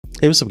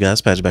Hey, what's up guys,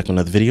 Patrick back with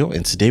another video,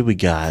 and today we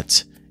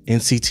got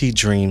NCT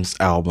Dream's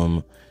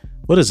album.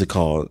 What is it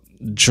called?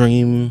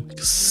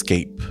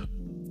 Dreamscape.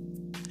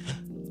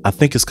 I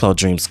think it's called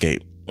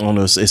Dreamscape. I don't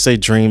know, it say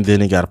dream,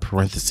 then it got a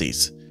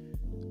parentheses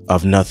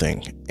of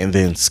nothing, and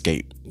then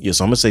scape. Yeah,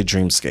 so I'm gonna say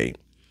Dreamscape.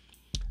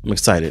 I'm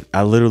excited.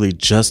 I literally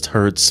just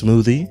heard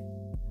Smoothie.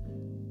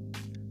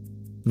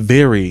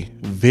 Very,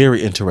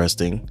 very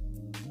interesting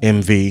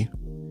MV.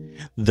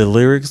 The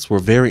lyrics were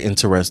very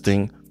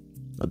interesting.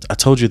 I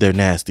told you they're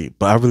nasty,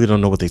 but I really don't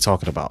know what they're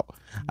talking about.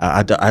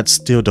 I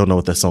still don't know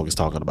what that song is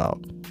talking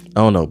about. I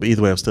don't know, but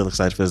either way, I'm still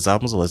excited for this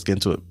album, so let's get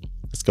into it.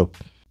 Let's go.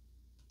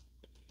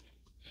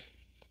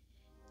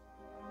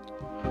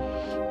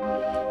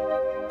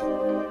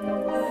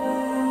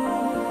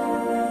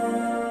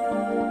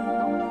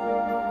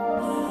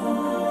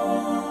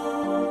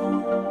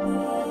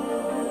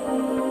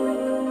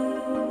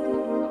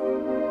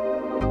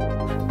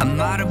 I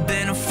might have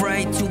been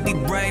afraid to be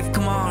brave,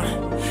 come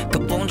on.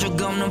 가본 적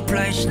없는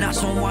place,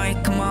 낯선 way,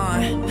 come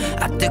on.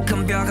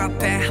 아득한 벽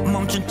앞에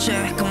멈춘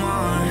채, come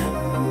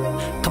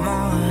on, come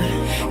on.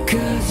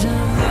 Cause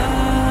I'm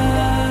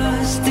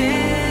lost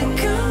and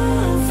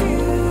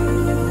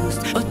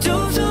confused.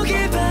 어둠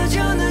속에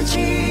빠져 난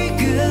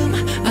지금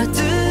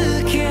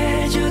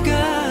아득해져가.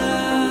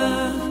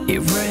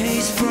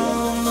 Erase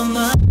from my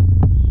mind.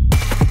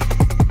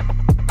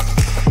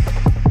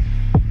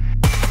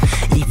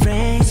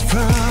 Erase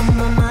from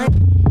my mind.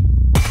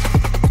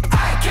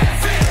 I can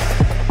feel.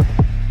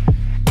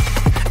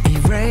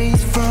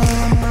 Erase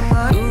from my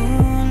mind.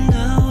 Ooh,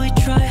 now I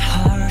try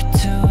hard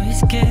to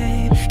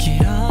escape.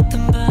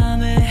 길었던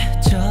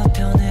밤의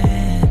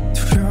저편에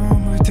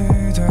두려움을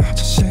딛어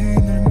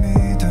자신을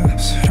믿어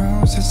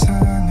새로운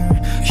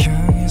세상을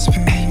향해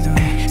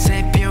speed.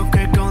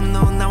 새벽을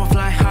건너 나와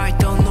fly high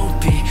더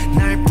높이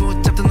날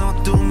붙잡던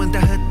어둠은 다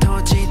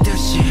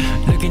흩어지듯이.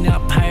 Looking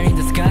up higher in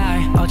the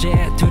sky.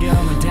 어제의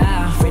두려움은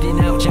다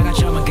fading out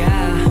작아져만 가.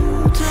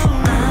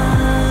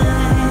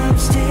 I'm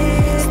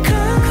still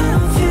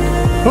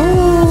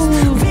confused.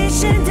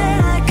 Wishing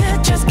that I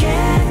could just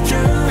get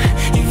through.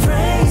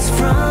 Erase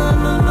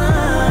from my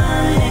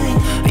mind.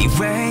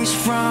 Erase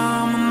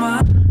from my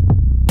mind.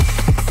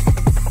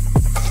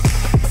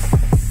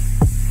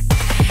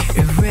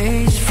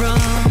 Erase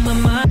from my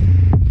mind.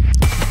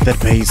 That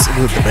bass,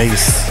 with the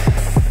bass.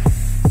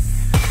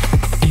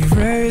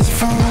 Erase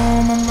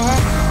from my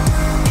mind.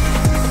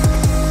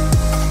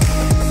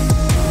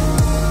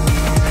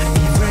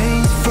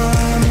 Erase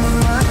from my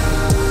mind.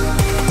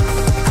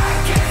 I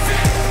can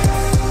feel.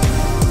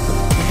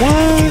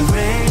 What?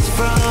 Erase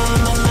from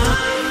my mind.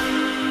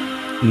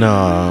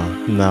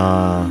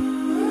 Nah.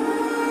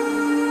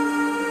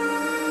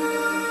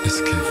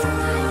 Escape from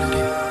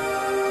reality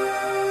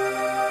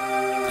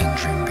and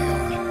dream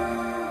beyond.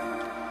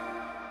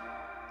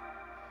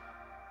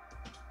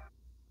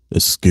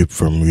 Escape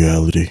from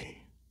reality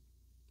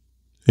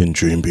and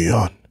dream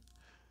beyond.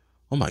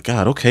 Oh my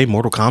god, okay,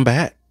 Mortal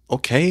Kombat.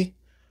 Okay.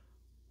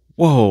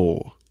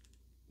 Whoa.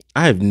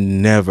 I have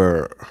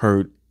never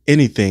heard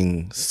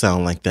anything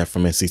sound like that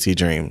from NCT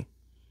Dream.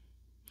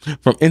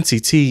 From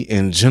NCT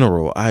in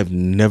general, I've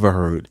never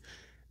heard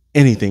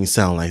anything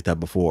sound like that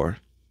before.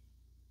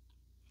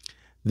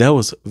 That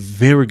was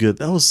very good.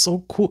 That was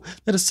so cool.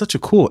 That is such a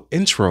cool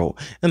intro.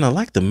 And I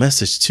like the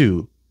message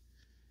too.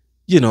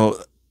 You know,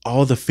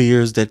 all the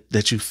fears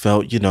that you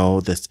felt, you know,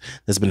 that's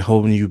been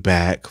holding you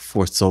back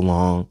for so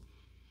long.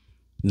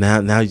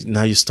 Now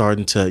you're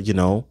starting to, you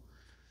know,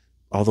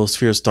 all those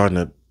fears starting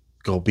to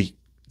go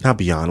not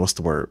beyond, what's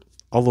the word?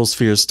 All those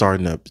fears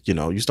starting to, you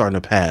know, you're starting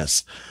to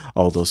pass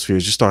all those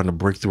fears. You're starting to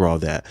break through all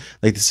that.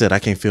 Like they said, I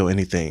can't feel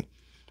anything.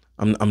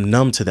 I'm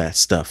numb to that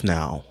stuff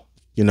now,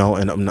 you know,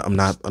 and I'm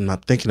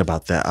not thinking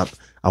about that.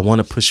 I want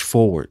to push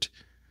forward.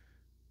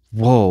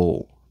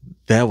 Whoa,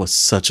 that was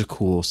such a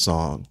cool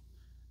song.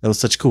 That was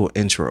such a cool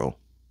intro.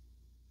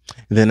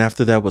 And then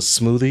after that was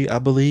Smoothie, I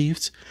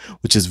believed,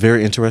 which is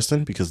very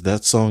interesting because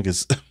that song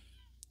is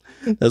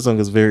that song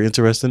is very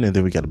interesting. And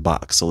then we got a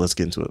box. So let's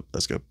get into it.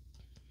 Let's go.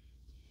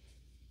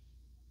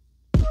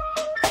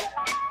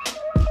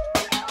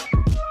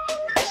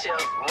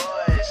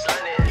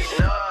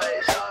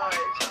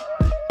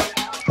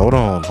 Hold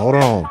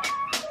on.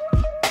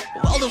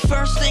 Well, the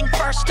first thing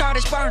first, start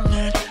is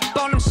burning.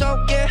 본능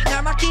속에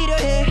날 맡기려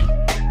해.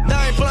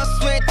 나의 plus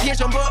with 뒤에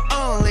전부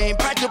only.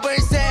 발톱을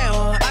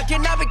세워 I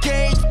can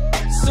navigate.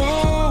 So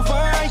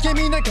far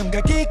예민한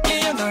감각이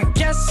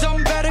깨어나게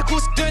선배를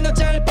구속되는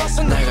잘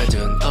벗어나. 내가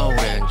든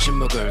오랜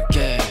침묵을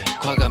깨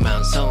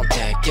과감한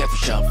선택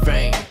Push up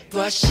frame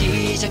와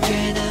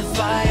시작되는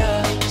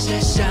fire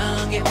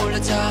세상에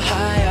올라타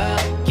higher.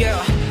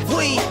 Yeah,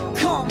 we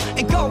come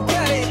and go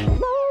get it.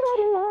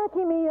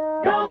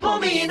 Don't put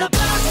me in a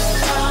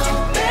box.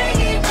 I'm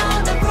banging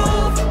on the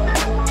roof.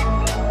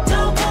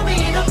 Don't put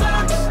me in a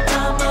box.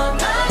 I'm a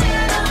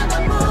lion on the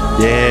move.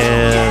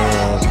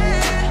 Yeah.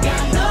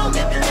 Got no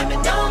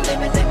limit, no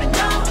limit,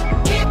 no.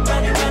 Keep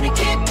running,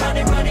 keep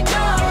running,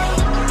 go.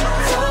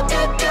 So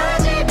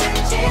끝까지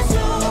미칠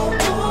수.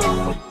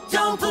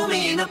 Don't put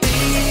me in a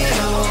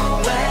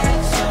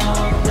pirouette.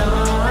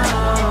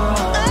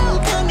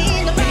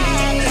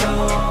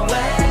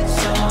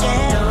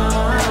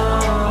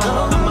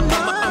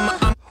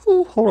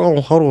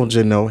 hold on,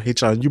 Jeno. Hey,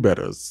 John, you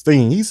better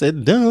sing. He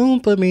said,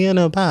 don't put me in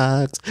a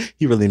box.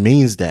 He really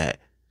means that.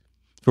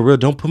 For real,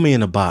 don't put me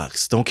in a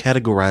box. Don't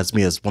categorize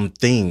me as one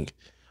thing.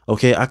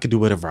 Okay, I can do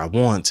whatever I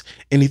want.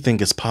 Anything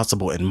is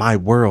possible in my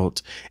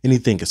world.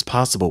 Anything is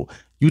possible.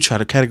 You try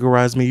to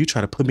categorize me. You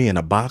try to put me in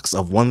a box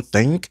of one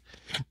thing.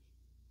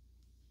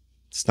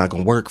 It's not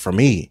going to work for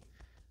me.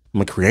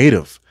 I'm a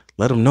creative.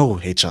 Let them know,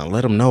 hey, John.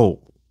 Let them know.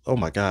 Oh,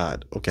 my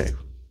God. Okay.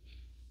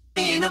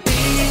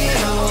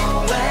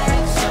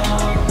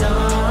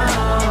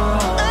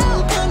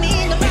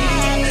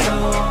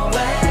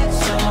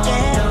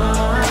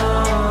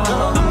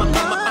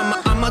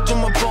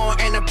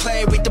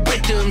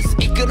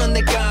 이끄는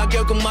내가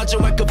결국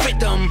마주할 그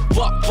rhythm.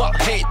 What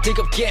hey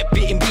뜨겁게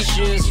be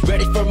ambitious,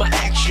 ready for my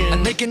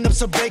action. 내겐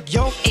없어 break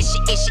yo. Easy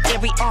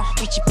every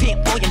위치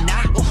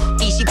pin보여나.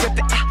 Easy rip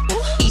it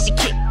easy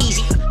kick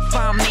easy.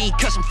 Find me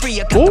 'cause I'm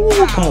free. I got the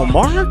power. Come on,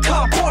 Mark.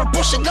 Cardboard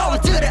pushing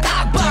너희들의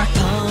압박.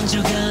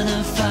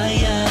 번져가는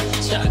fire.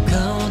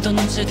 차가운 더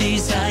넘쳐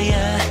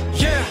desire.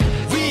 Yeah,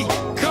 we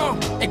go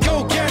and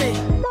go get it.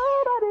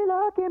 Nobody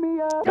locking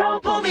me up.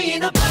 Don't put me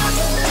in a box.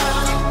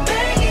 I'm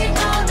banging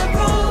on the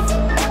roof.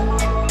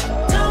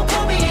 Don't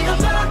put me in a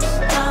box.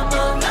 I'm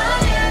a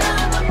lion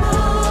on the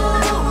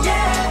move.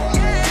 Yeah,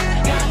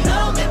 got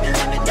no limit,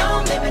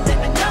 no limit,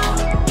 no.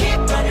 Keep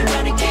running,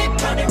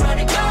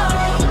 go.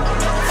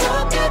 So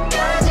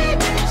끝까지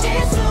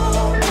미칠 수.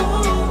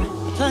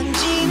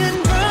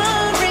 던지는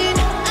rolling,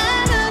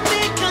 I'll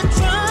be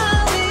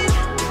controlling.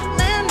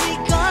 Let me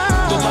go.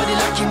 Nobody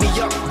locking me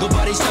up,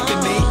 nobody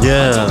stopping me.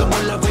 Yeah.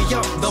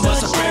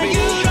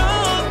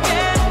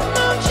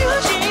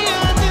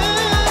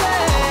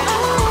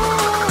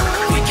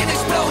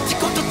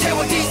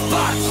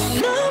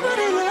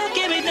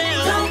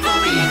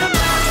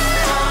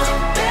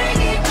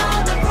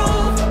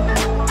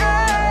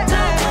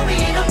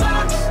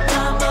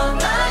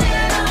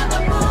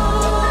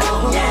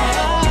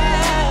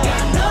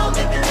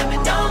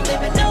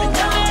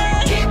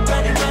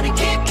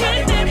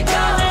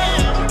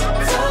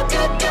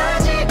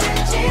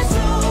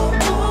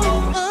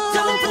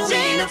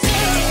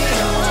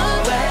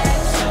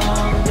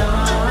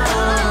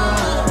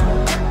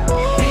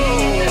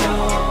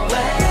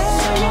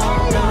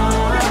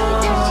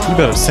 You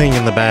better sing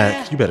in the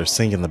back. You better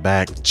sing in the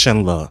back.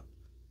 Chenla.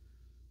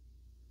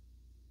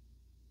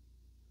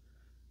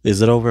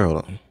 Is it over?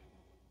 Hold on.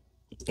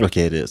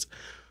 Okay, it is.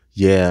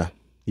 Yeah.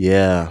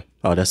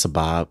 Oh, that's a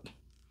bop.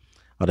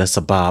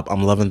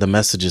 I'm loving the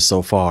messages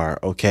so far,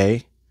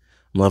 okay?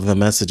 I'm loving the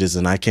messages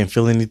and I can't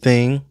feel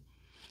anything.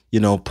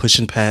 You know,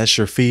 pushing past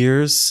your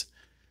fears.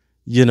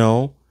 You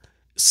know,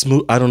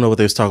 smooth. I don't know what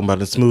they was talking about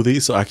in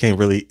Smoothie, so I can't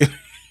really.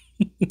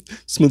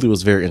 Smoothie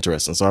was very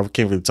interesting, so I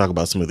can't really talk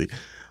about Smoothie.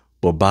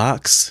 But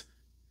box,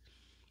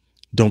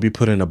 don't be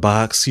put in a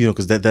box, you know,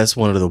 because that's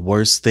one of the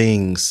worst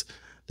things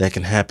that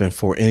can happen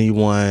for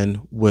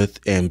anyone with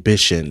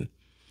ambition,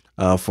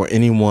 for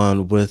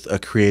anyone with a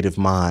creative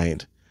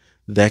mind.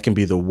 That can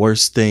be the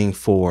worst thing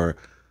for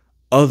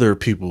other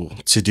people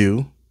to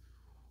do,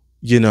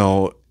 you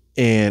know,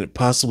 and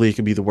possibly it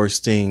could be the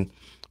worst thing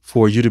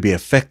for you to be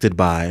affected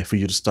by, for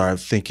you to start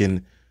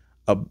thinking,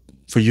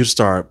 for you to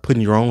start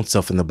putting your own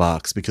self in the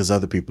box because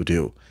other people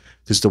do.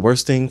 Because the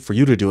worst thing for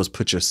you to do is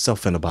put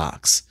yourself in a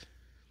box.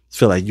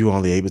 Feel like you're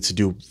only able to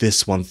do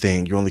this one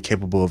thing. You're only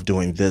capable of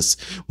doing this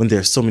when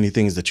there's so many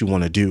things that you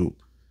want to do,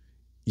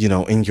 you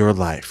know, in your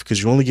life.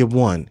 Because you only get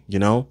one, you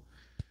know?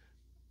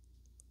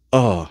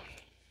 Oh,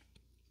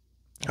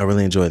 I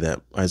really enjoy that.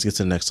 All right, let's get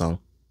to the next song.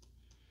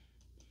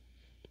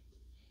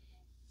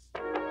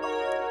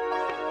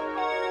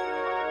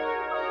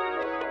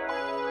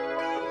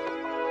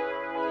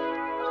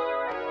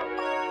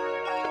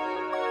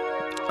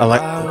 I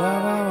like.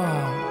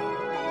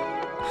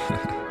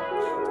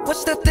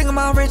 What's that thing on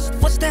my wrist?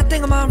 What's that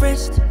thing on my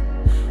wrist?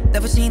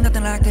 Never seen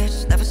nothing like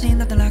this. Never seen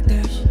nothing like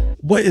this.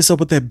 What is up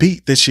with that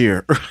beat this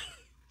year?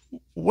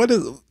 What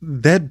is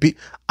that beat?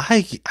 I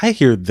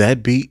hear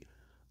that beat.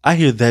 I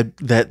hear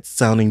that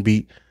sounding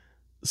beat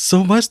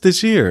so much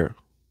this year.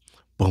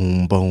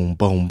 Boom, boom,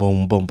 boom,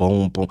 boom, boom,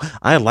 boom, boom.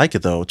 I like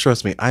it though.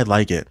 Trust me, I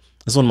like it.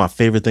 It's one of my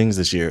favorite things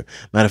this year.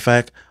 Matter of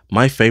fact,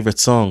 my favorite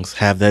songs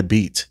have that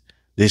beat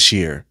this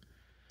year.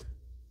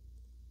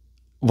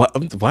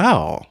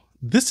 Wow.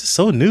 This is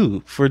so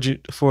new for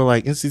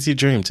like NCT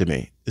Dream to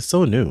me. It's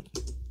so new.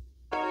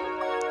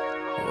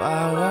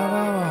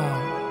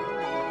 Wow.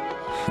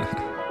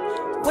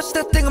 What's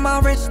that thing on my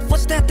wrist?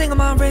 What's that thing on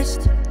my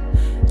wrist?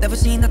 Never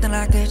seen nothing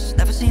like this.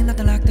 Never seen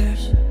nothing like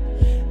this.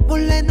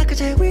 몰래 나가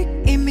제일 weak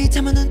이미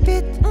잠은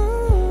눈빛.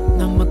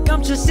 너무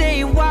깜짝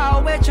saying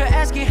wow. 외쳐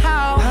asking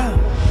how.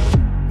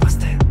 What's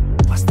that?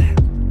 What's that?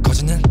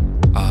 거지는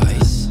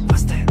eyes.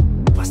 What's that?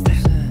 What's that?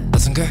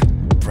 낯선 게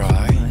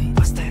bright.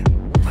 What's that?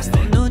 What's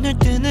that? 눈을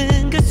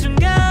뜨는 그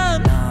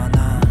순간.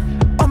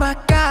 Oh my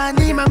God,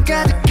 네 맘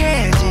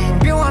가득해진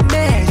묘한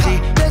매직.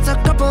 There's a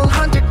couple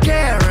hundred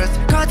carats.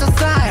 Cause a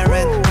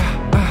siren.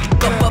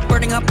 But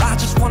burning up, I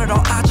just want it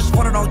all. I just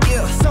want it all,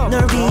 yeah.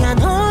 널 위한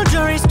whole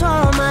jewelry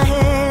store my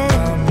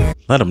head.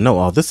 Let them know.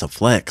 Oh, this a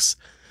flex.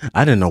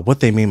 I didn't know what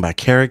they mean by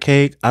carrot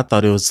cake. I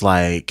thought it was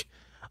like,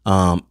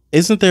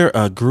 isn't there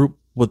a group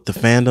with the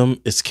fandom?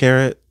 It's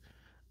Carrot.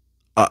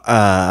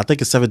 I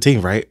think it's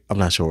 17, right? I'm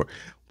not sure.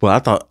 Well, I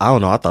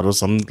don't know. I thought it was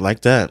something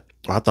like that.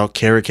 I thought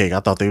carrot cake. I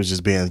thought they was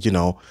just being,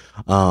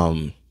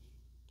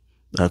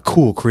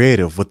 cool,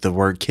 creative with the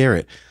word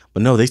carrot.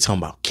 But no, they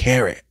talking about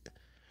carrot.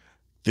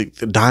 The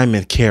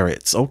diamond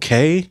carrots.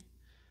 Okay.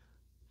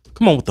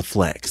 Come on with the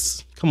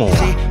flex. Come on.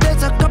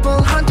 There's a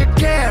couple hundred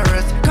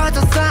carats, cause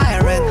a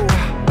siren.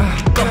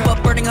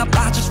 But burning up,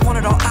 I just want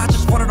it all, I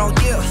just want it all,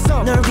 yeah.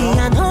 널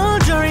위한 whole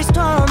jewelry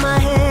store on my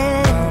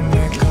head.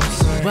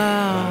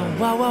 Wow,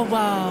 wow, wow,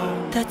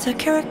 wow. That's a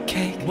carrot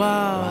cake.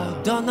 Wow,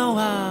 don't know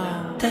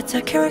how. That's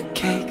a carrot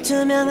cake.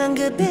 투명한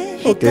그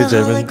빛, Okay,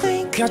 Jevin.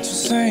 got you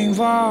saying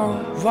wow,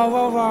 wow,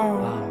 wow,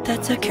 wow.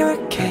 That's a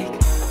carrot cake.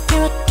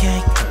 Carrot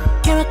cake,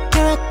 carrot,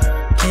 carrot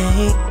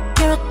cake,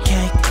 carrot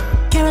cake,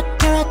 carrot,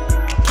 carrot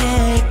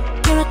cake,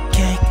 carrot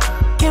cake,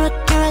 carrot,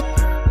 carrot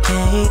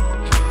cake.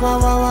 Wow,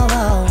 wow, wow,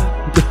 wow.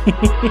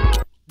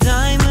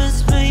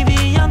 Diamonds,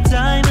 baby, I'm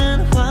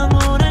diamond.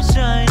 화물은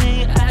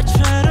shining. I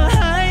try to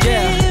hide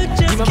it,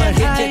 you just can't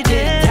hide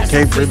it.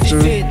 Cake rip too.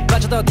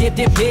 빠져도 deep,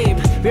 deep, deep.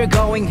 We're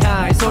going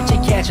high.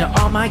 솔직해져,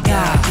 oh my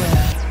god.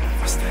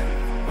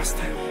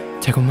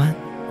 달콤한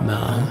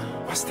마음.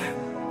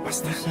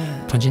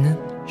 번지는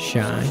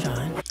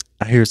shine.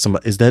 I hear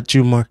somebody. Is that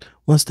you, Mark?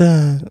 What's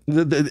that?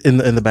 In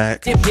the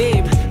back. Deep,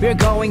 deep. We're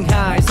going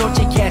high.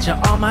 솔직해져,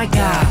 oh my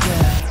god.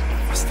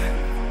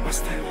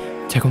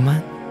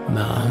 달콤한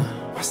마음.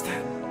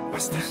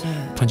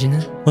 번지는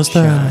What's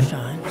that?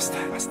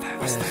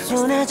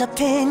 손에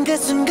잡힌 그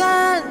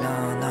순간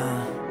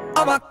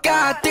Oh my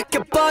god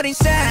느껴버린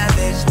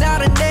savage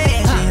나를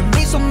내지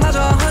미소마저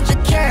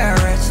 100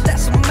 carats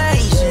That's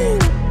amazing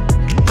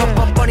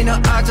뻔뻔뻔히 너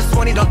I just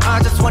want it all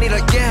I just want it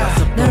all yeah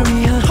날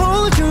위한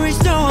whole jewelry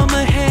store on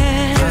my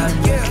head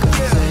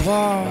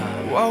Wow,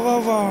 wow,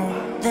 wow, wow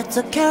That's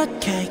a carrot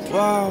cake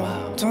Wow,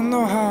 don't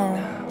know how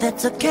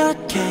That's a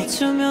carrot cake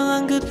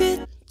투명한 그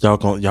빛 Y'all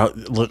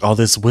look, all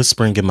this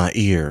whispering in my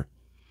ear.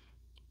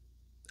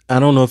 I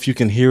don't know if you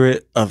can hear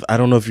it. I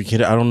don't know if you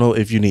can. I don't know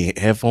if you need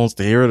headphones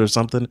to hear it or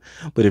something.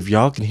 But if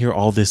y'all can hear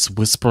all this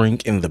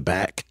whispering in the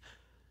back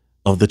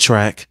of the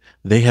track,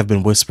 they have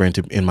been whispering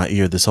in my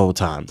ear this whole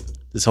time.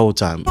 This whole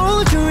time.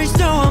 All jewelry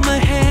store on my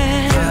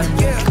head.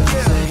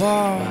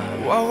 Wow,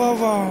 wow, wow,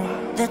 wow.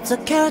 That's a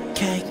carrot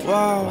cake.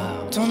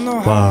 Wow, don't know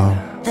how. Wow.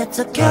 That's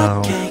a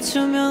carrot cake.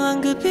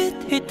 투명한 그 빛,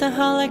 hit the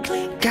highlight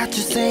clean. Got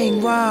you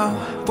saying wow,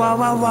 wow,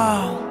 wow,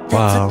 wow. That's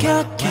Wow. a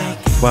carrot cake.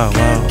 Wow, wow.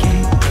 Carrot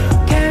cake,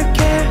 carrot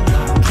cake,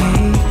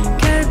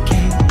 carrot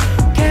cake,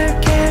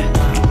 carrot cake,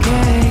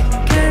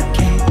 carrot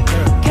cake,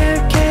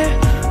 carrot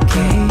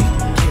cake.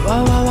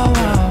 Wow, wow, wow,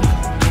 wow.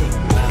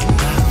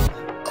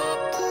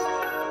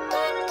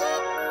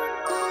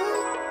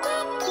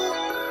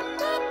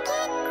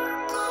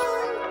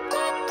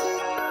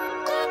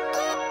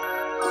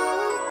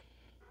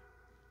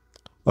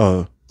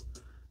 Oh.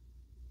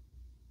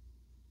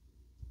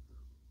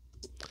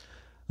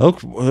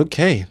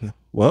 Okay.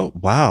 Well,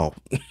 wow.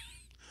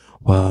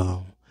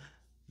 Wow.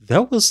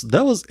 That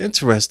was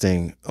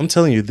interesting. I'm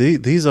telling you,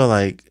 these are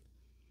like,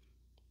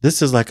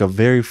 this is like a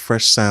very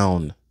fresh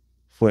sound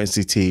for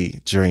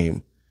NCT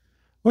Dream.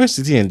 Or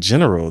NCT in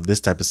general, this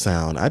type of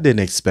sound. I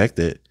didn't expect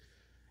it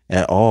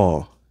at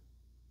all.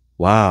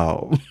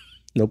 Wow.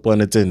 No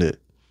pun intended.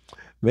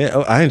 Man,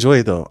 I enjoy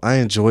it though. I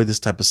enjoy this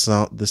type of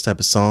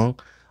song.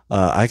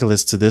 I can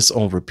listen to this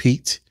on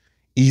repeat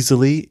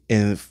easily,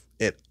 and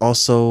it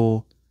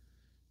also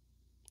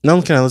not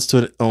only can I listen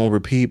to it on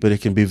repeat, but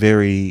it can be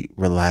very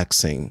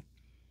relaxing.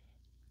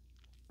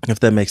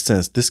 If that makes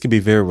sense, this can be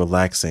very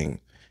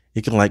relaxing.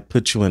 It can like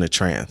put you in a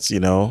trance,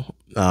 you know,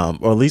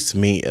 or at least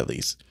me, at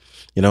least.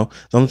 You know,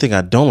 the only thing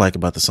I don't like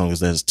about the song is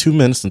that it's 2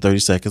 minutes and 30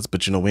 seconds,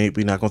 but you know, we're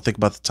not going to think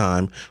about the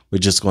time. We're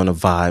just going to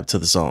vibe to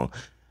the song.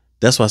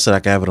 That's why I said I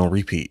can have it on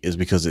repeat, is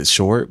because it's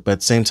short, but at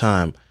the same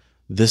time,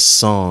 this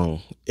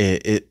song,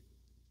 this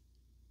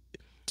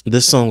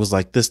song was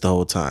like this the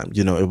whole time.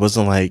 You know, it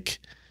wasn't like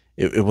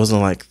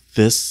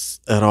this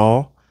at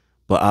all,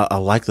 but I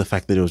like the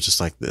fact that it was just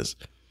like this.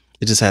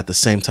 It just had the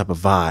same type of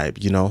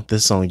vibe, you know.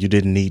 This song, you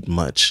didn't need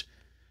much,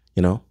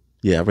 you know.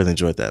 Yeah, I really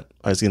enjoyed that. All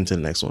right, let's get into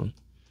the next one.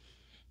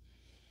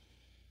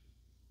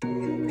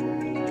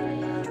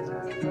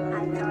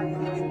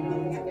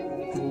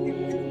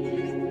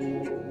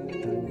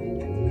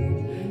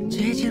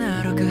 지진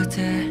하루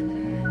끝에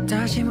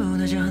다시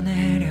무너져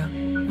내려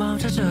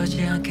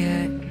멈춰서지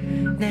않게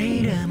내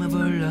이름을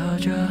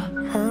불러줘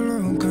홀로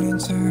웅크린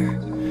채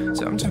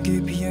점점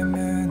깊이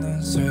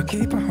헤매는 술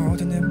깊은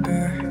호드는 배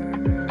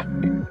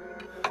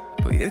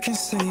But you can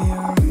see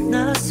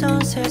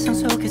낯선 세상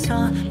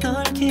속에서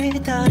널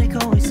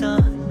기다리고 있어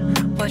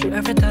Why'd you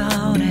ever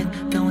doubt it?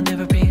 No one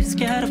ever be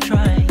scared of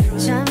trying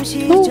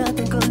잠시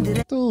잊었던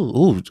꾼들의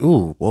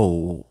Ooh,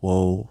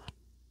 whoa.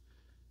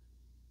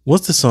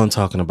 What's the song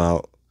talking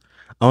about?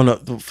 I don't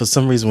know. For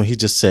some reason, when he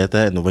just said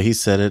that and the way he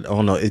said it, I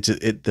don't know.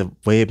 The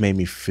way it made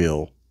me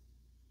feel.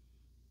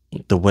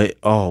 The way,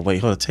 oh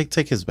wait, hold on,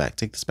 take his back,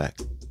 take this back.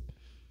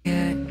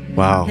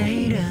 Wow. 내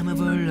이름을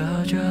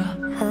불러줘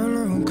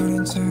홀로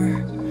웅크린 채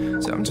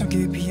점점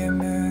깊이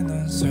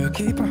헤매는 술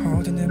깊어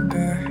호드는 배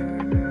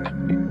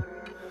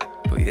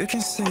But you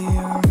can see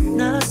you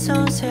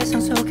낯선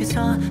세상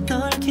속에서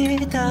널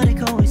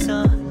기다리고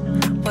있어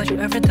But you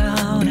ever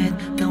doubt it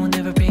No one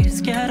ever be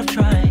scared of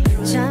trying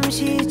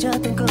잠시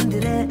졌던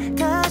꿈들에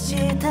다시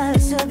닿을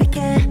수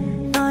있게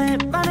너의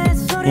맘의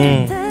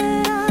소리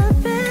들어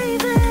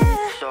baby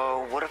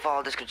So what if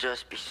all this could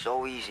just be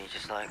so easy,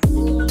 just like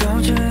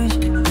Don't change,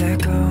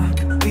 let go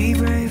Be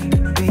brave,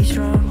 be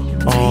strong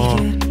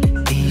Take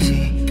it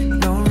easy,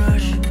 no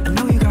rush I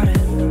know you got it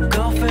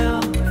Go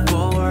feel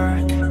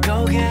forward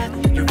Go get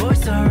your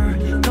voice heard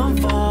Don't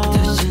fall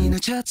다시 널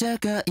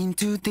찾아가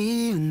into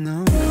the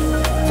unknown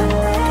Don't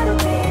let it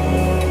be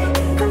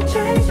Come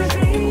chase your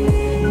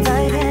dream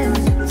Dive in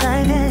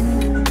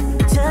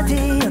to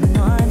the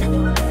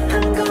unknown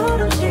한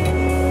걸음씩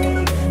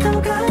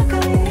더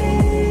가까이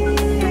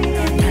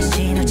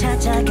다시 널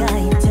찾아가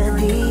into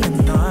the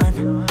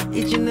unknown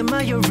이제는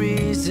my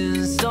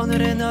reasons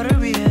오늘의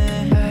너를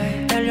위해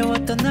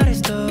달려왔던 나의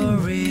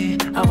story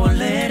I won't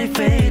let it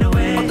fade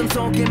away 어둠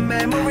속의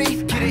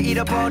memory 길을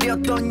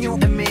잃어버렸던 you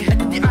and me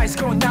And in the eyes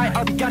go night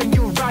I'll be guiding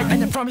you right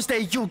And I promise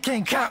that you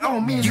can count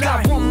on me You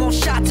got one more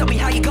shot tell me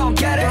how you gon'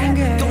 get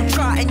it Don't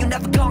try and you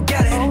never gon'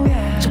 get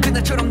it 저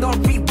그날처럼 널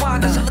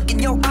rewind As I look in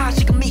your eyes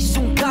지금 이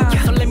순간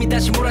설렘이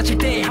다시 몰아칠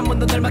때 한 번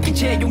더 널 맡긴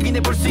채 용기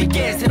내볼 수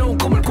있게 새로운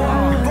꿈을 꿔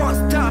One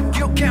stop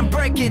you can't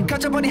break it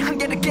가져버린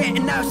한계를 깨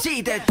And now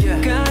see that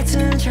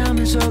같은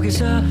잠을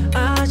속에서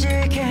아직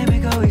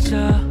헤매고 있어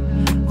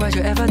Why'd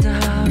you ever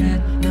doubt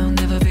it? No,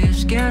 never be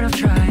scared of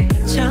trying.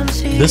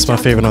 This is my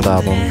favorite on the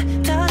album.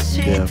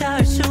 Yeah.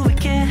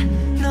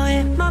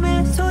 너의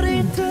맘의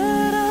소리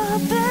들어,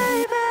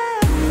 baby.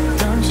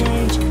 Don't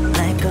change,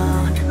 let go.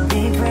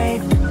 Be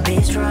brave,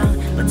 be strong,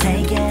 but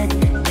take it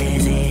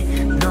easy.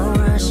 No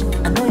rush,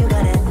 I know you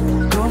got it.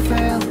 Go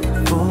fail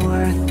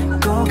forward,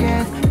 go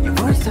get your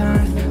voice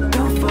heard.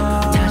 Don't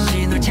fall.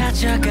 다시 널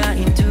찾아가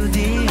into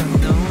the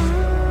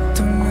unknown.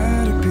 Don't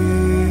let it be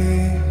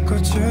Go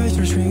chase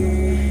your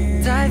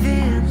dream Dive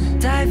in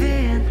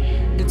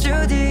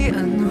into the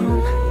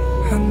unknown.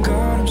 한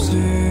걸음씩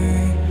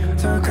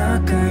더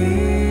가까이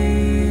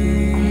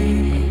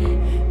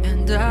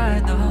And I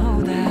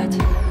know that.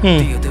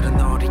 뛰어들은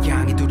너를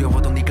향해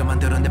두려워도 네가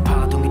만들어낸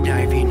파동이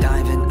diving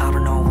I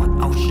don't know what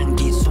ocean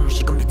긴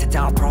숨쉬고 밑에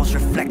down pros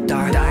reflect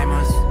our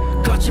diamonds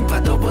거친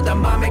파도보다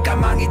맘의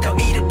가망이 더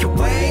일으켜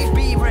wave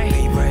Be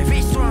brave, be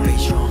strong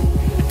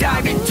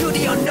Dive into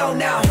the unknown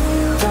now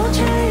Don't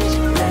change,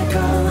 let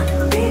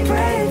go. Be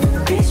brave,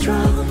 be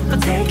strong,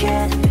 but take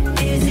it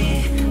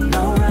easy.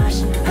 No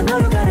rush, I know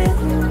you got it.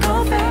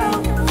 Go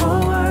fail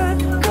forward,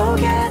 go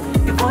get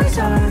your voice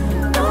heard.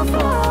 Don't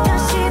fall.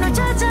 다시 널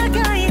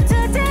찾아가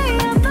into the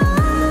unknown.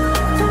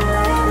 Don't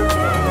let it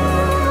be.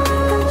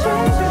 Come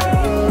chase your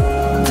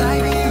dream.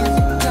 Dive in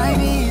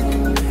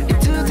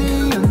into the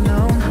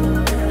unknown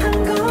한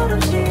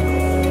걸음씩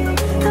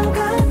더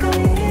가까이.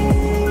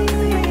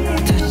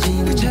 다시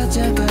널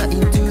찾아가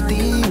into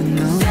the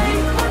unknown Say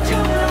what you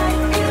like,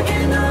 이렇게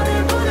너를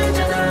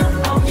보내잖아.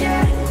 Oh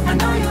yeah, I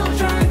know you'll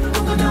try.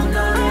 누구도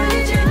너를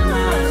잊지는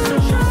않았어.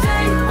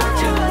 Say what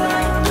you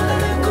like, 또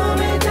다른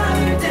꿈에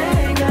닿을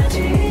때까지.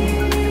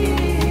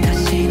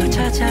 다시 널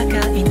찾아가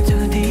into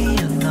the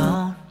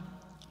unknown.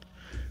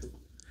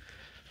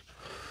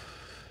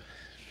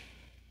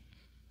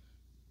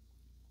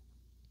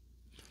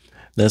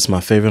 That's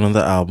my favorite on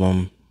the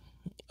album.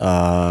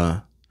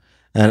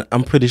 And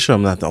I'm pretty sure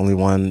I'm not the only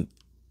one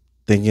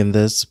thinking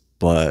this,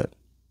 but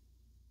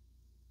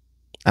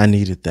I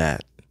needed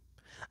that.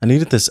 I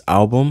needed this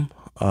album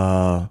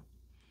from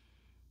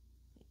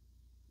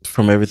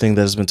everything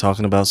that has been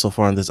talking about so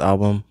far on this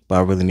album, but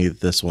I really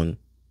needed this one.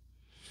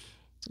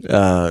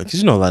 Because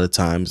you know, a lot of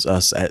times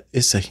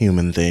it's a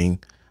human thing.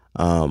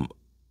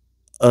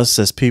 Us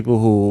as people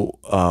who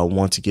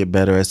want to get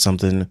better at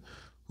something,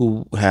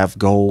 who have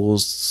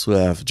goals, who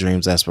have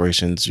dreams,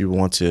 aspirations, you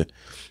want to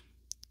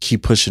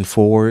keep pushing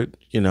forward,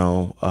 you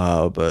know,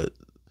 but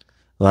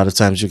a lot of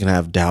times you can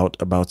have doubt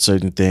about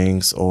certain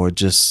things, or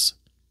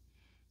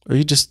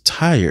you're just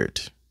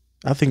tired.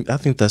 I think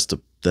that's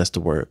the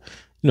word.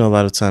 You know, a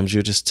lot of times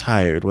you're just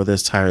tired, whether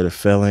it's tired of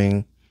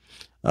failing,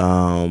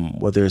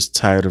 whether it's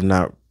tired of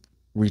not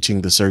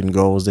reaching the certain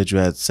goals that you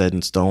had set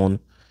in stone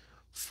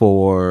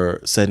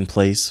set in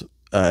place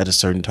at a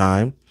certain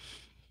time,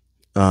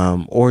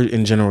 or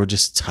in general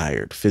just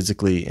tired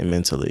physically and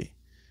mentally,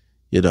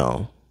 you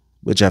know,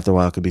 which after a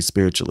while could be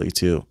spiritually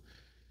too.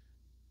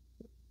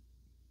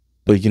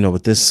 But you know,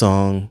 with this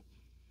song,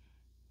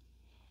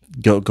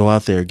 go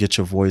out there, get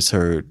your voice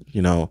heard,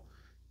 you know,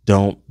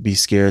 don't be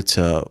scared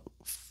to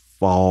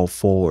fall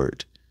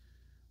forward.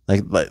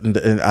 And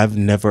I've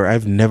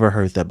never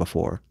heard that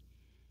before.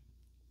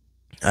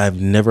 I've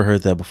never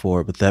heard that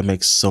before, but that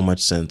makes so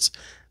much sense.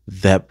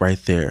 That right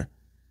there.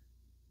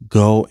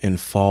 Go and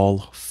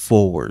fall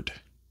forward.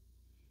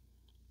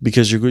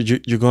 Because you're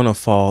going to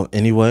fall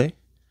anyway.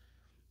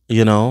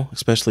 you know,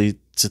 especially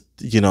to,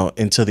 you know,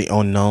 into the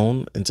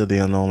unknown,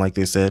 like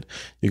they said,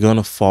 you're going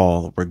to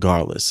fall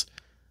regardless.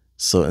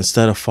 So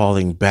instead of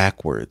falling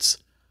backwards,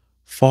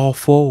 fall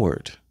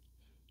forward.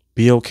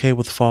 Be okay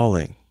with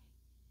falling.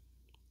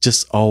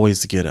 Just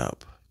always get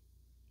up.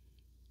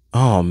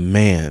 Oh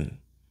man.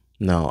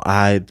 No,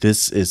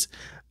 this is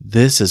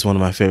one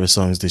of my favorite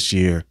songs this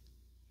year.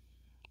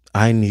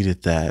 I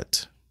needed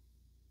that.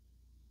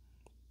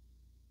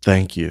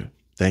 Thank you.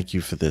 Thank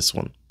you for this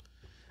one.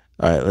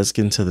 All right, let's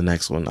get into the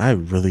next one. I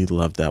really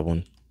love that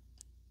one.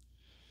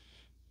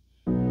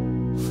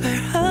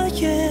 Where I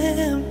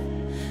am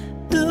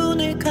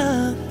눈을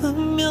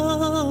감으면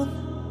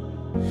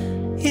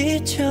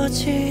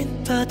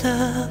잊혀진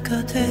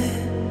바다가 돼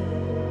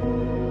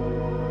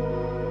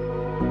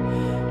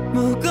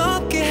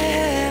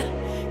무겁게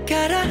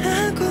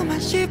가라앉고만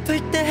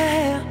싶을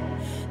때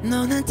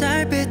너는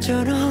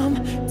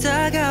달빛처럼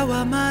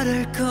다가와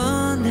말을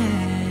꺼내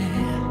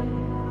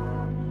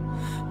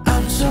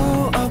I'm so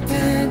up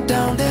and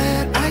down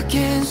that I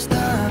can't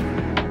stop.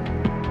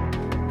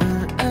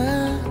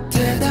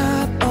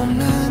 대답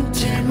없는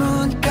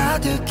질문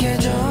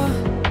가득해져.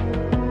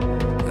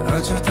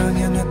 어쩌다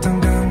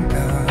당연했던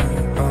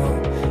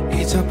건가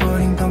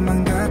잊어버린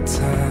것만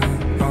같아.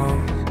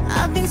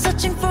 I've been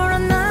searching for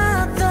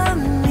another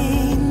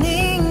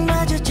meaning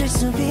마주칠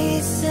수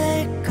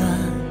있을까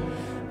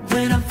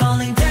When I'm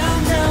falling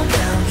down, down,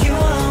 down You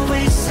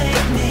always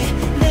save me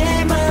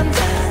내 맘 다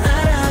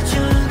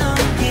알아준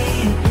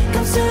언니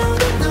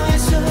감싸는 너의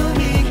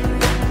숨이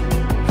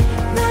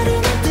나를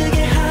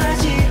눈뜨게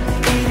하지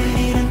이른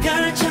이른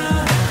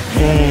별처럼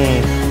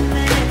헤매는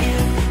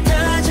매일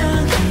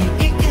다정히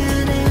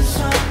이끄는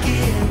손길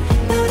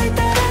너를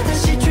따라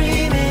다시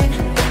dreaming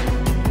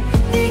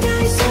네가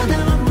있어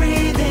now I'm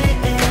breathing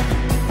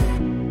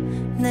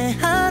내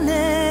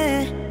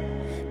안에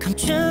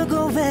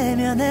감추고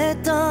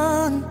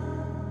외면했던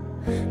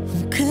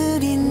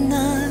웅크린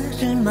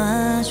나를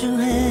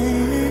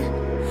마주해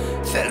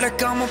Feel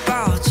like I'm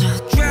about to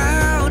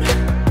drown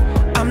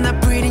I'm not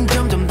breathing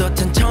점점 더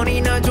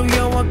천천히 나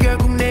조여와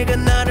결국 내가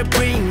나를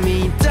bring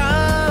me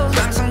down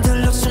항상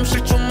들려 숨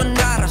쉴 줄만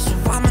알아서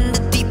I'm in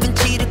the deep end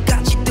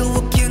지름까지 do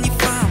what can you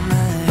find me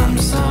I'm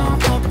so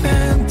up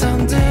and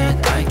down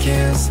that I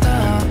can't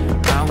stop.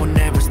 I will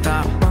never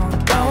stop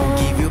I won't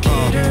give you up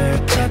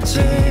길을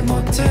찾지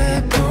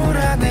못해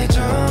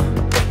불안해져.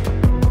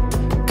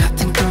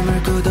 같은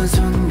꿈을 꾸던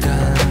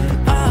순간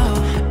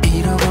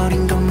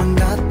잃어버린 것만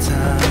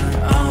같아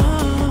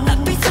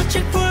I've been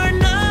searching for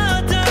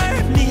another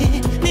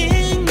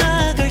meaning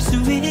나갈 수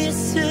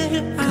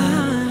있을까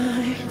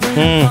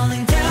When I'm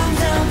falling down,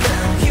 down,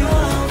 down You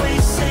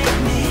always save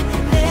me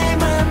내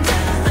맘 다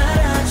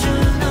알아준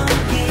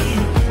언니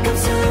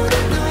감싸는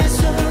너의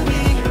숨이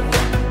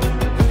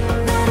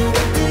나를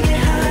눈뜨게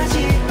하지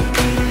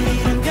이른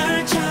이른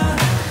별처럼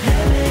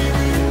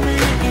헤매는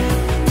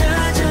매일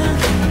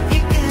다정히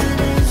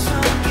이끄는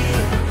손길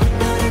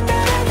너를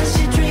따라 다시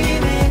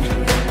dreaming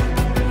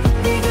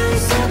네가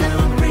있어 now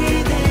I'm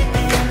breathing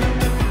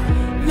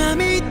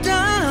맘이 다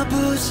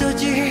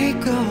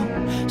부서지고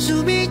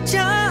숨이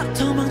차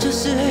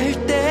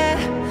도망쳤을 때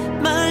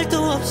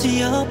말도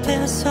없이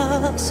옆에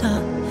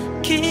서서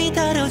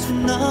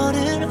기다려준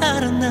너를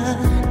알아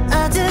난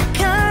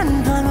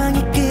아득한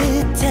방황의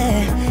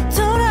끝에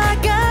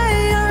돌아갈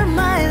You're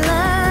my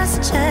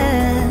last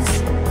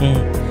chance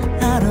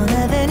I don't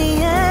have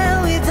any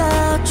air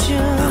without you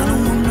I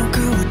don't want no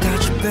good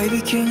without you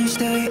baby can you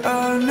stay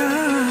all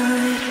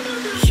night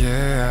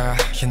Yeah,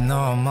 you know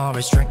I'm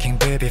always drinking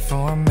baby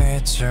for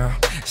me too.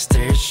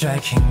 Still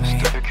shaking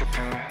me.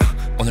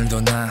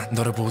 오늘도 나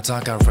너를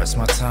보다가 rest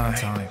my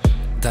time.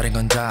 다른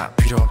건 다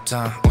필요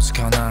없다 오직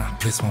하나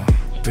please more.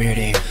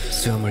 Breathing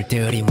숨을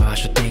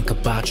들이마셔 think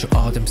about you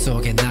어둠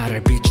속에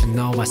나를 비춘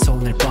너와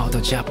손을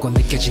뻗어잡고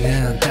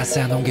느껴지는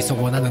따스한 온기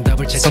속 원하는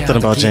답을 찾아 Something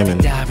about Jamin.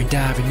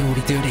 Diving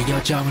우리들의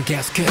여정을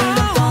계속해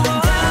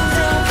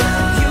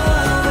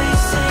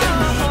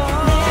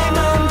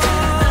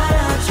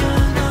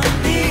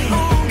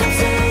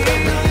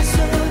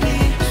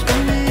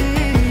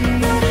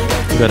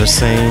You gotta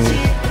sing.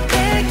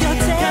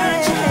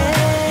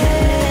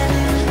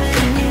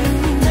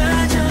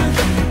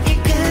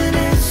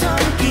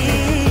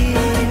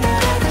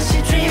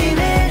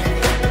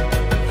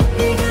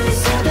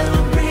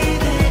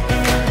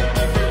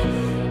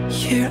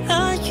 Here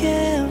I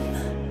am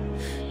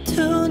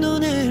두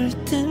눈을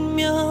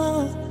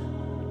뜨면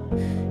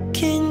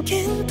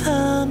긴긴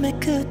밤의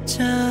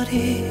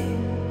끝자리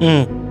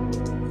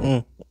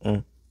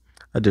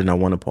I did not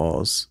want to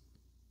pause.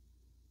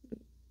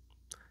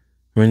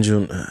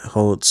 Renjun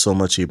holds so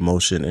much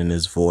emotion in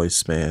his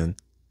voice, man.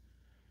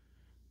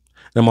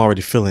 I'm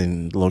already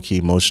feeling low-key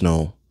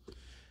emotional.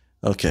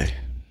 Okay.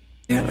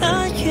 Here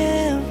I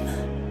am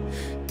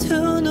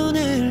두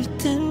눈을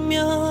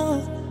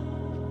뜨면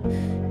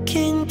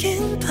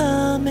긴긴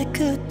밤의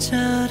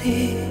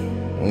끝자리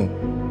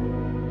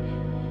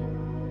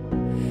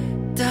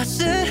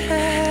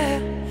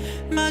따스해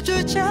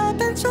마주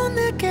잡은 손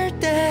느낄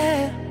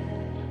때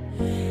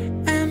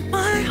And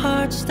my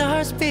heart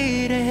starts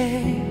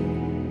beating.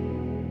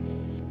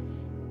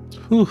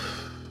 Whew.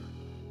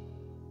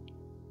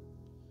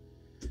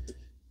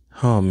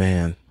 Oh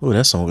man. Oh,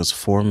 that song was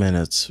 4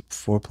 minutes,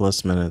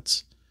 4+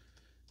 minutes.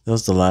 That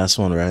was the last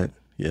one, right?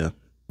 Yeah.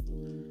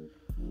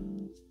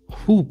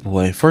 Oh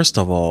boy. First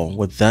of all,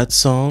 with that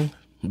song,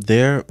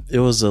 there it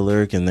was a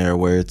lyric in there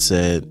where it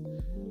said,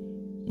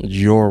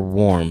 your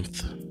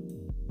warmth,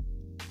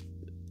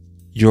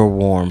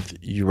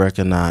 you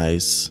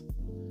recognize.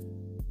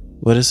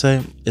 What did it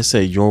say? It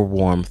said your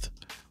warmth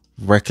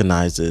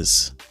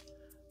recognizes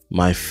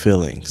my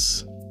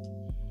feelings.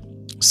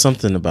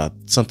 Something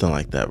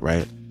like that,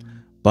 right?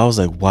 But I was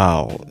like,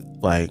 wow,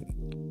 like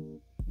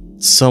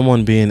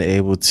someone being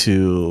able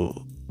to,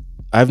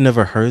 I've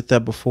never heard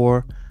that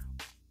before,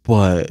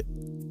 but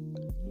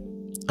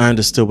I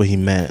understood what he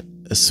meant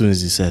as soon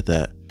as he said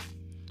that.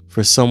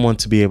 For someone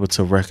to be able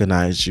to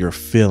recognize your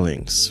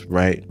feelings,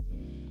 right?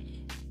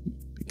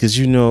 Because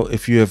you know,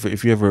 if you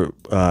ever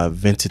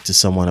vented to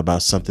someone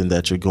about something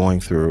that you're going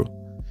through,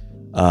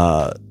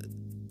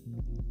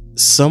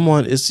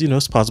 someone,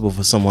 it's possible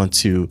for someone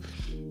to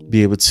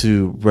be able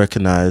to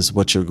recognize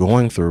what you're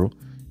going through.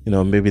 You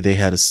know, maybe they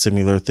had a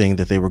similar thing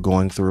that they were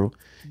going through,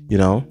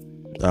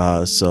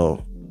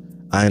 so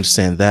I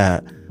understand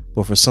that.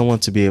 But for someone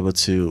to be able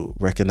to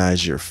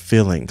recognize your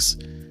feelings,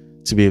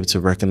 to be able to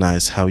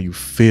recognize how you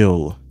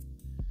feel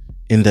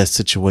in that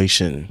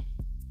situation,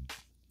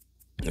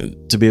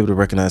 to be able to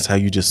recognize how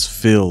you just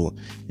feel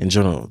in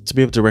general, to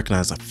be able to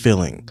recognize a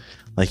feeling,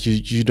 like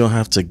you don't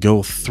have to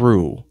go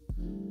through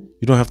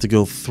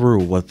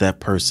what that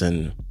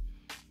person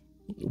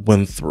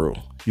went through.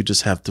 You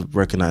just have to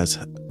recognize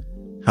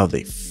how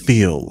they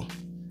feel.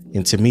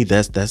 And to me,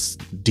 that's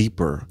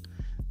deeper.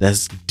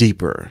 That's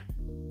deeper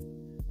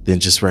than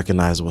just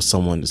recognize what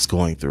someone is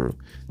going through.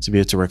 To be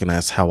able to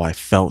recognize how I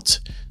felt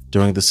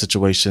during the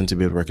situation, to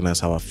be able to recognize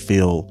how I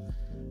feel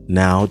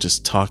now,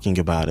 just talking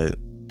about it,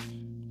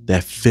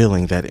 that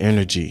feeling, that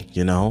energy,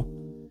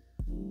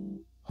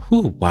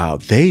 Wow,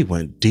 they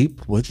went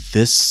deep with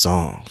this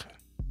song.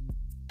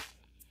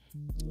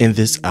 In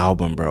this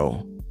album,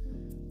 bro.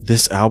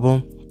 This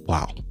album,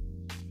 wow.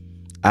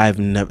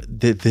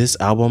 This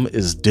album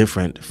is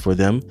different for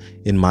them,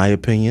 in my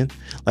opinion.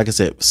 Like I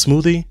said,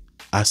 Smoothie,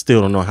 I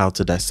still don't know how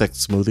to dissect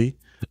Smoothie.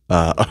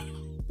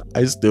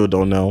 I still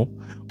don't know.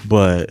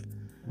 But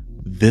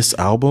this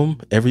album,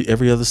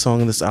 every other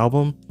song in this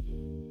album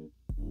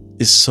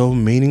is so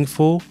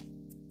meaningful.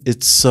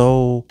 It's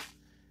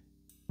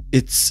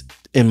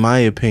in my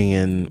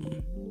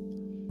opinion,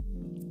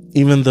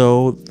 even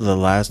though the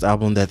last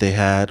album that they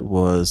had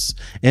was,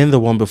 and the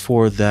one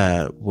before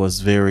that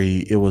was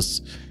it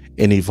was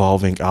an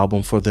evolving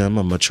album for them,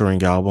 a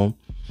maturing album.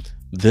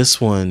 This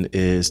one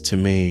is, to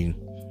me,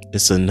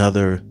 it's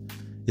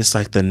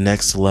like the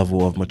next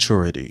level of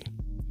maturity.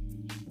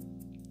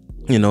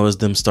 It's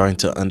them starting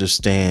to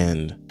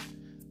understand,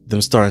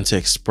 them starting to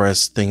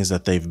express things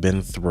that they've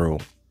been through,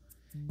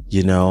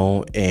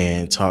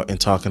 and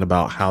talking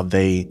about how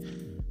they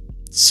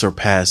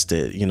surpassed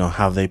it,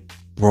 how they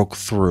broke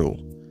through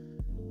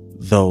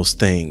those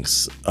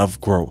things of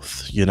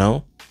growth,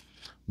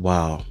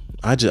 Wow.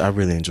 I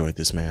really enjoyed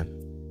this, man.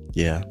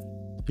 Yeah.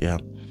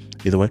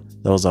 Either way,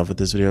 that was all for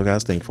this video,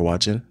 guys. Thank you for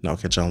watching, and I'll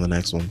catch you on the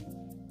next one.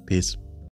 Peace.